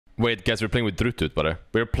Wait, guys, we're playing with Drutut, brother.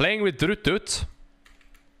 We're playing with Drutut.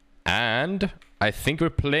 And I think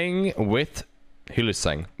we're playing with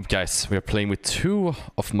Hylissang. Guys, we're playing with two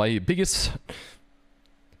of my biggest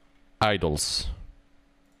idols.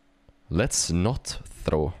 Let's not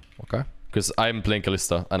throw, okay? Because I'm playing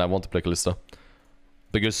Kalista, and I want to play Kalista.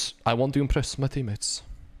 Because I want to impress my teammates.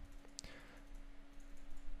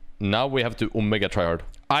 Now we have to Omega tryhard.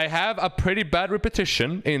 I have a pretty bad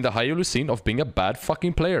repetition in the high elo scene of being a bad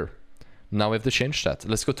fucking player. Now we have to change that.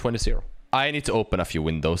 Let's go 20-0. I need to open a few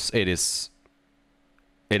windows. It is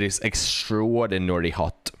extraordinarily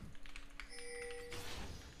hot.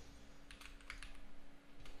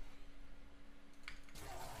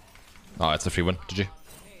 Oh, it's a free one. GG.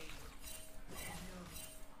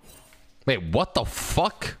 Wait, what the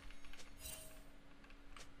fuck?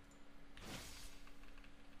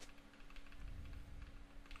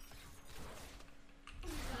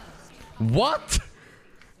 What?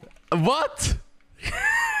 What?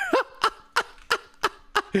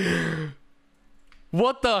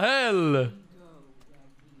 What the hell?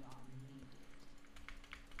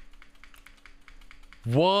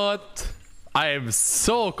 What? I am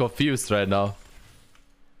so confused right now.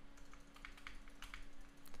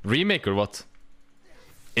 Remake or what?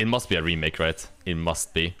 It must be a remake, right? It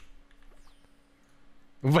must be.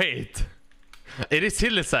 Wait. It is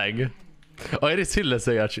Hylissang. Oh, it is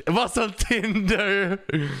Hylissang actually. What's on Tinder?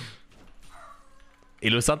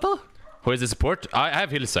 Illusanta? Who is the support? I have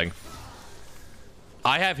Hylissang.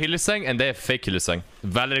 I have Hylissang and they have fake Hylissang.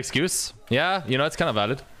 Valid excuse? Yeah, you know, it's kind of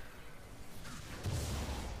valid.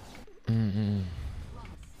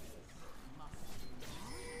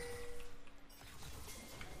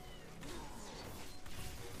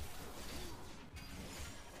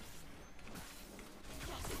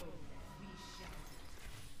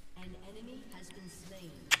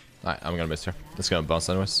 Alright, I'm gonna miss her. It's gonna bounce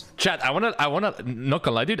anyways. Chat, I wanna, not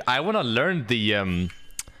gonna lie, dude. I wanna learn the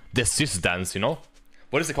sys dance, you know?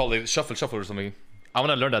 What is it called? Like shuffle or something. I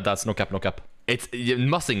wanna learn that dance. No cap, no cap. It's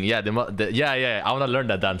mussing, yeah. Yeah. I wanna learn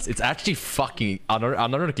that dance. It's actually fucking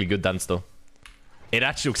unironically good dance though. It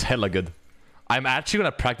actually looks hella good. I'm actually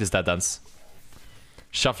gonna practice that dance.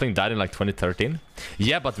 Shuffling died in like 2013.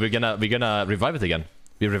 Yeah, but we're gonna revive it again.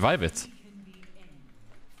 We revive it.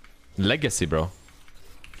 Legacy, bro.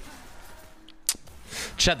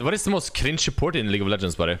 Chat, what is the most cringe support in League of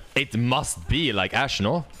Legends, buddy? It must be like Ashe,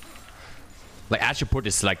 no? Like Ashe support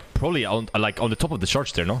is like probably on the top of the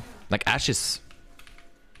charts there, no? Like Ashe is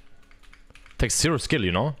takes zero skill,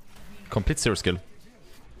 you know? Complete zero skill.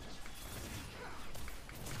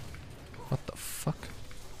 What the fuck?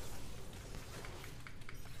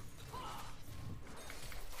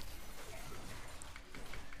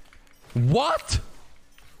 What?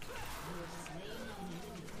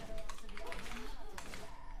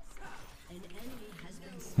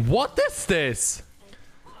 What is this?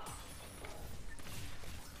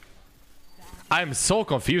 I'm so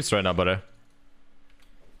confused right now, buddy.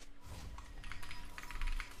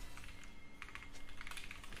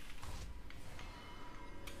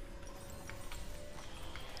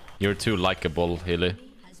 You're too likable, Hilly.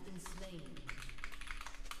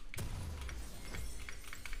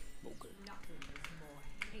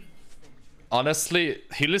 Honestly,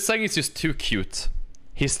 Hylissang is just too cute.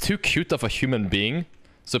 He's too cute of a human being.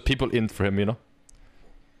 So people in for him, you know?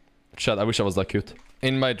 Chat, I wish I was that cute.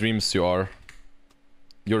 In my dreams you are.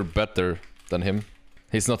 You're better than him.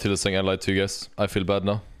 He's not Hylissang, I lied to you guys. I feel bad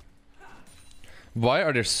now. Why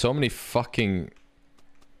are there so many fucking...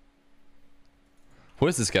 Who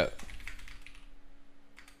is this guy?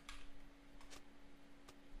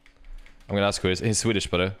 I'm gonna ask who he is. He's Swedish,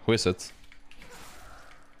 but who is it?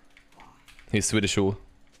 He's Swedish who?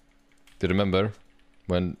 Do you remember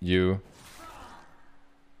when you...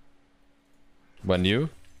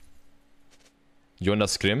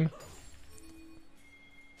 Jonas Grim?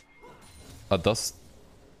 A dust?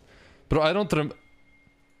 Bro, I don't remember.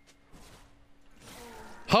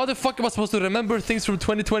 How the fuck am I supposed to remember things from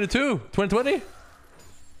 2022? 2020?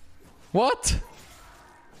 What?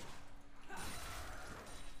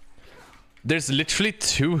 There's literally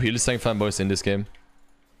 2 Hylissang fanboys in this game.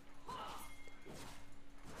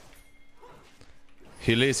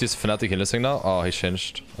 Hilly is just Fnatic Hylissang now? Oh, he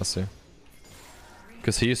changed. I see.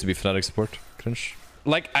 Because he used to be Fnatic support. Cringe.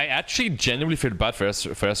 Like, I actually genuinely feel bad for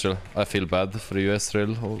Ezreal. I feel bad for you,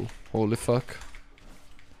 Ezreal. Holy fuck.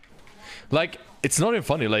 Like, it's not even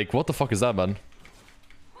funny. Like, what the fuck is that, man?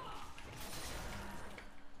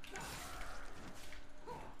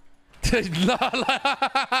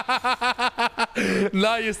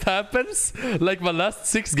 Nah, it just happens. Like, my last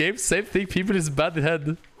 6 games, same thing. People is bad in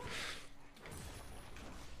head.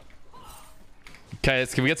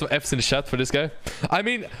 Guys, can we get some Fs in the chat for this guy? I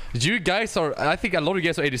mean, you guys are... I think a lot of you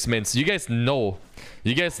guys are ADC mains. You guys know.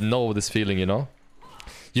 You guys know this feeling, you know?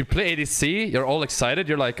 You play ADC, you're all excited.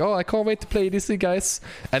 You're like, oh, I can't wait to play ADC, guys.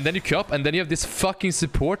 And then you queue up, and then you have this fucking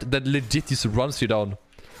support that legit just runs you down.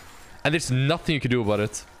 And there's nothing you can do about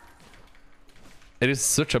it. It is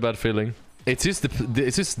such a bad feeling. It's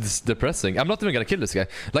just depressing. I'm not even gonna kill this guy.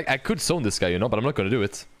 Like, I could zone this guy, you know, but I'm not gonna do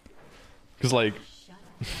it. Because, like...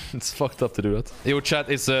 it's fucked up to do that. Yo, chat,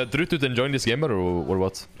 is Drutut enjoying this gamer or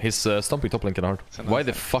what? He's stomping top lane kinda hard. Why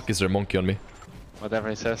the fuck is there a monkey on me? Whatever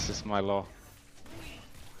he says is my law.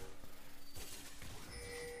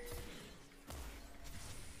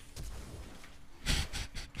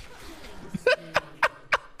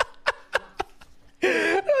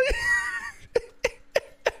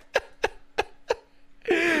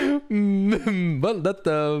 Well,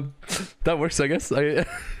 that works, I guess.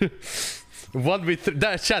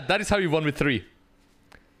 1v3. Chat, that is how you 1v3.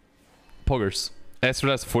 Poggers.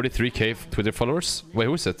 Ezreal has 43k Twitter followers. Wait,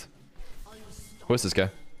 who is it? Who is this guy?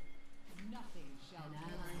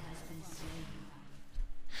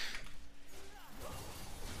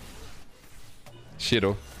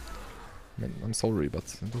 Shiro. Man, I'm sorry, but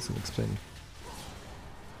it doesn't explain.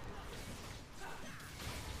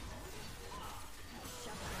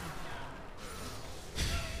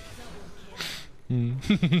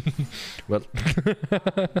 Well,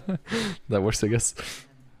 that works, I guess.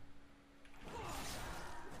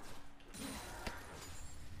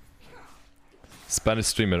 Spanish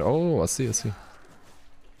streamer. Oh, I see, I see.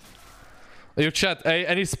 Yo, chat.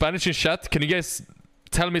 Any Spanish in chat? Can you guys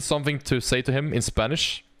tell me something to say to him in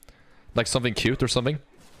Spanish? Like something cute or something?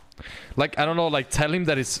 Like, I don't know, like tell him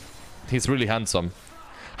that he's really handsome.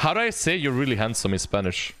 How do I say you're really handsome in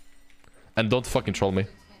Spanish? And don't fucking troll me.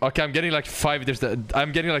 Okay, I'm getting like 10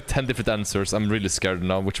 different answers. I'm really scared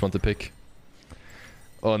now which one to pick.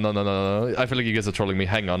 Oh, no. I feel like you guys are trolling me.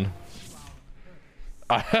 Hang on.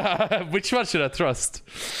 Which one should I trust?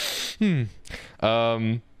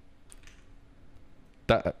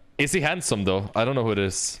 Is he handsome though? I don't know who it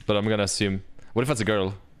is, but I'm gonna assume. What if it's a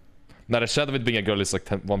girl? Now the shot of it being a girl is like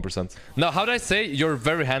 1%. Now, how do I say you're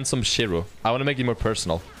very handsome, Shiro? I want to make it more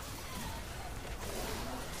personal.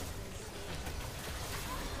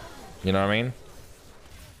 You know what I mean?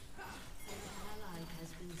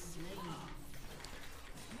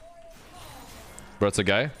 Bro, it's a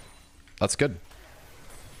guy. That's good.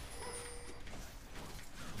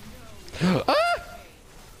 Ah!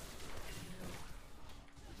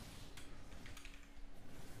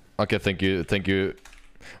 Okay, thank you.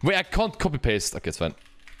 Wait, I can't copy paste. Okay, it's fine.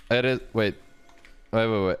 Wait.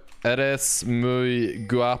 Eres muy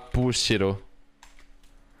guapo, Shiro.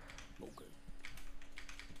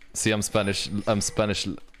 See, I'm Spanish.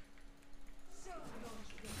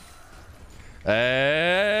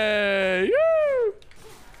 Hey! Woo!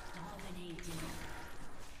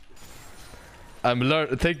 I'm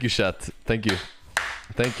learning. Thank you, chat. Thank you.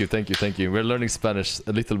 We're learning Spanish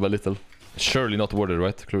little by little. Surely not worded,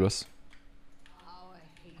 right? Clueless.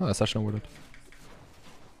 Oh, that's actually not worded.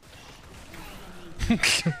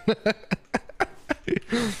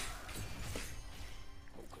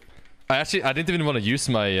 I didn't even want to use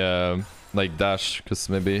my like dash because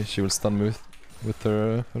maybe she will stun me with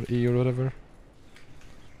her E or whatever.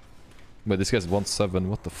 Wait, this guy's 1-7.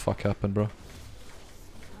 What the fuck happened, bro?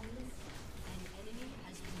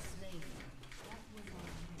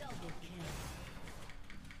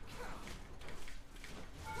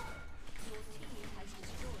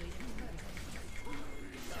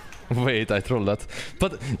 Wait, I trolled that.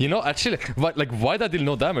 But you know, actually, why did I deal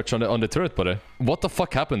no damage on the turret, buddy? What the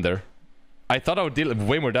fuck happened there? I thought I would deal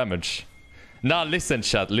way more damage. Nah, listen,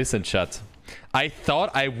 chat. I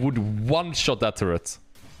thought I would one-shot that turret.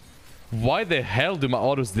 Why the hell do my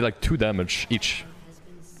autos deal like 2 damage each?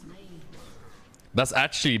 That's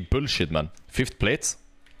actually bullshit, man. 5th plate?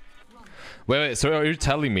 Wait, so are you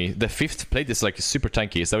telling me the 5th plate is like super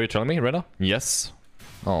tanky? Is that what you're telling me right now? Yes.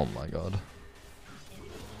 Oh my god.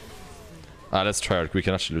 Let's try it. We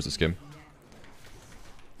can actually lose this game.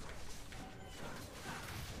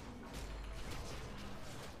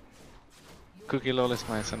 CookieLoL is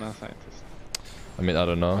my SNL scientist. I mean, I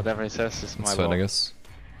don't know. Whatever he says is my That's fine, I guess.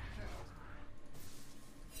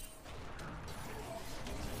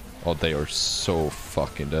 Oh, they are so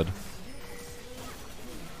fucking dead.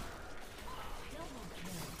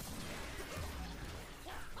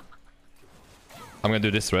 I'm gonna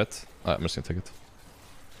do this, right? I'm just gonna take it.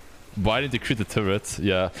 Why didn't you crit the turret?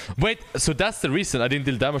 Yeah. Wait, so that's the reason I didn't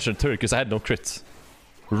deal damage on the turret, because I had no crit.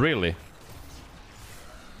 Really?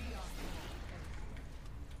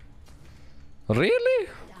 Really?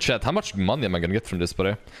 Chat, how much money am I gonna get from this,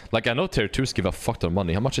 buddy? Like, I know tier 2s give a fuck ton of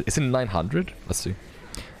money. How much is it? 900? Let's see.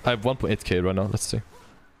 I have 1.8k right now. Let's see.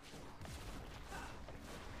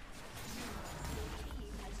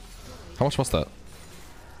 How much was that?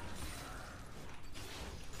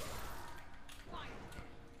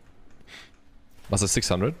 Was it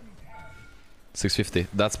 600? 650.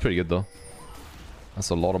 That's pretty good though. That's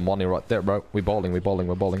a lot of money right there, bro. We're balling, we're balling,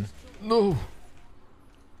 we're balling. No!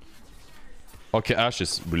 Okay, Ashe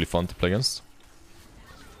is really fun to play against.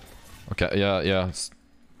 Okay, yeah.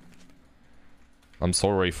 I'm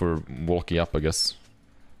sorry for walking up, I guess.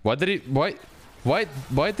 Why did he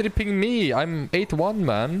ping me? I'm 8-1,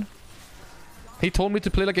 man. He told me to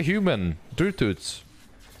play like a human. Drutut.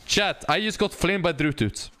 Chat, I just got flamed by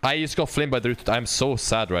Drutut. I'm so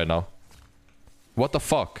sad right now. What the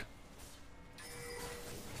fuck?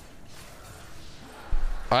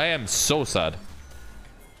 I am so sad.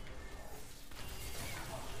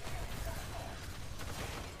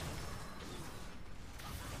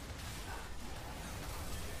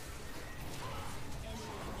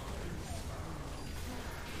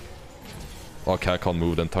 Okay, I can't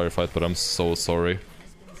move the entire fight, but I'm so sorry.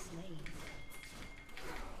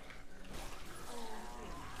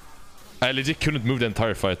 I legit couldn't move the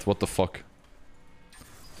entire fight. What the fuck?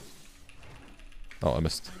 Oh, I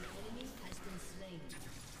missed.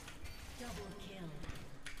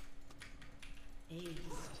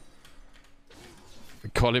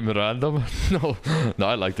 Call him random? No,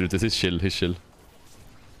 I like it. He's chill. He's chill.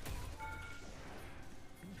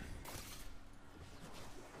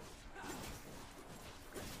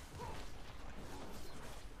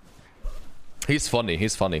 He's funny.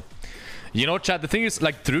 He's funny. You know, chat, the thing is,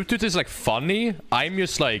 like, Drutut is, like, funny. I'm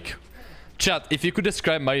just, like... Chat, if you could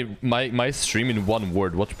describe my stream in one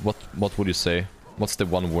word, what would you say? What's the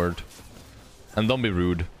one word? And don't be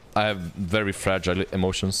rude. I have very fragile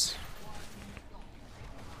emotions.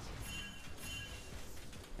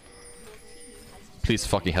 Please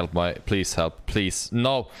fucking help my... Please help. Please.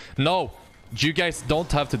 No. No! You guys don't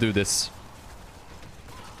have to do this.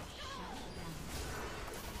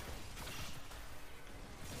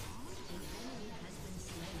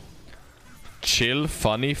 Chill,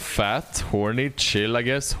 funny, fat, horny, chill, I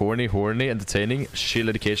guess. Horny, entertaining, chill,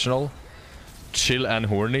 educational. Chill and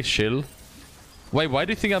horny, chill. Wait, why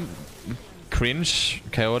do you think I'm cringe,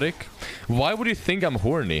 chaotic? Why would you think I'm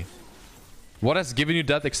horny? What has given you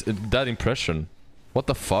that impression? What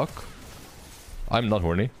the fuck? I'm not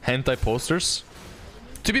horny. Hentai posters?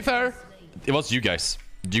 To be fair, it was you guys.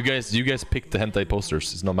 You guys picked the hentai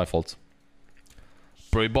posters. It's not my fault.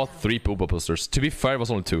 Bro, you bought 3 Poopa posters. To be fair, it was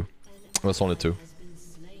only 2. It was only 2.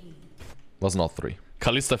 Was not 3.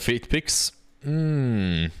 Kalista feet pics.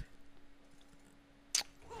 Nah,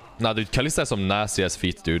 dude, Kalista has some nasty ass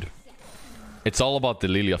feet, dude. It's all about the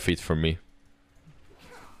Lilia feet for me.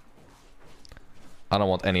 I don't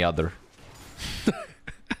want any other.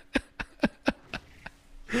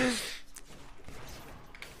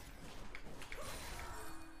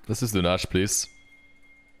 Let's just do Nash, please.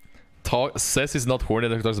 Says he's not horny,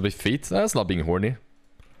 that talks about feet. That's not being horny.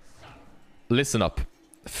 Listen up.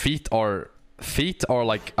 Feet are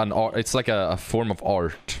like an art. It's like a form of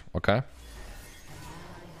art, okay?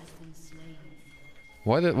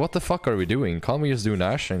 What the fuck are we doing? Can't we just do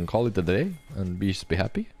Nash and call it a day and be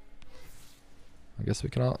happy? I guess we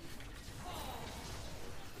cannot.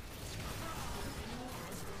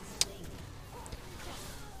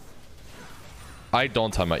 I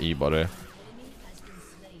don't have my E, buddy.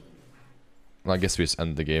 I guess we just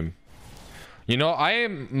end the game. You know,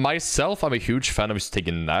 I'm a huge fan of just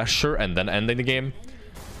taking Nasher and then ending the game.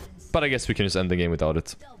 But I guess we can just end the game without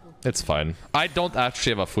it. It's fine. I don't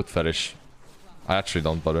actually have a foot fetish. I actually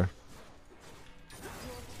don't, brother.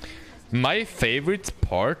 My favorite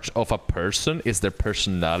part of a person is their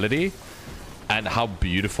personality and how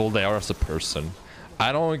beautiful they are as a person.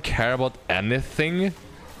 I don't care about anything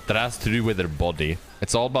that has to do with their body.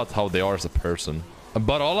 It's all about how they are as a person.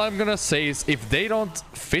 But all I'm gonna say is, if they don't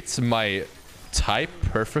fit my type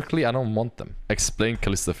perfectly, I don't want them. Explain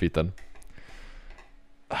Kalista feet then.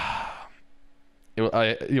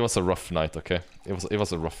 It was a rough night, okay? It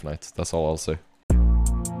was a rough night. That's all I'll say.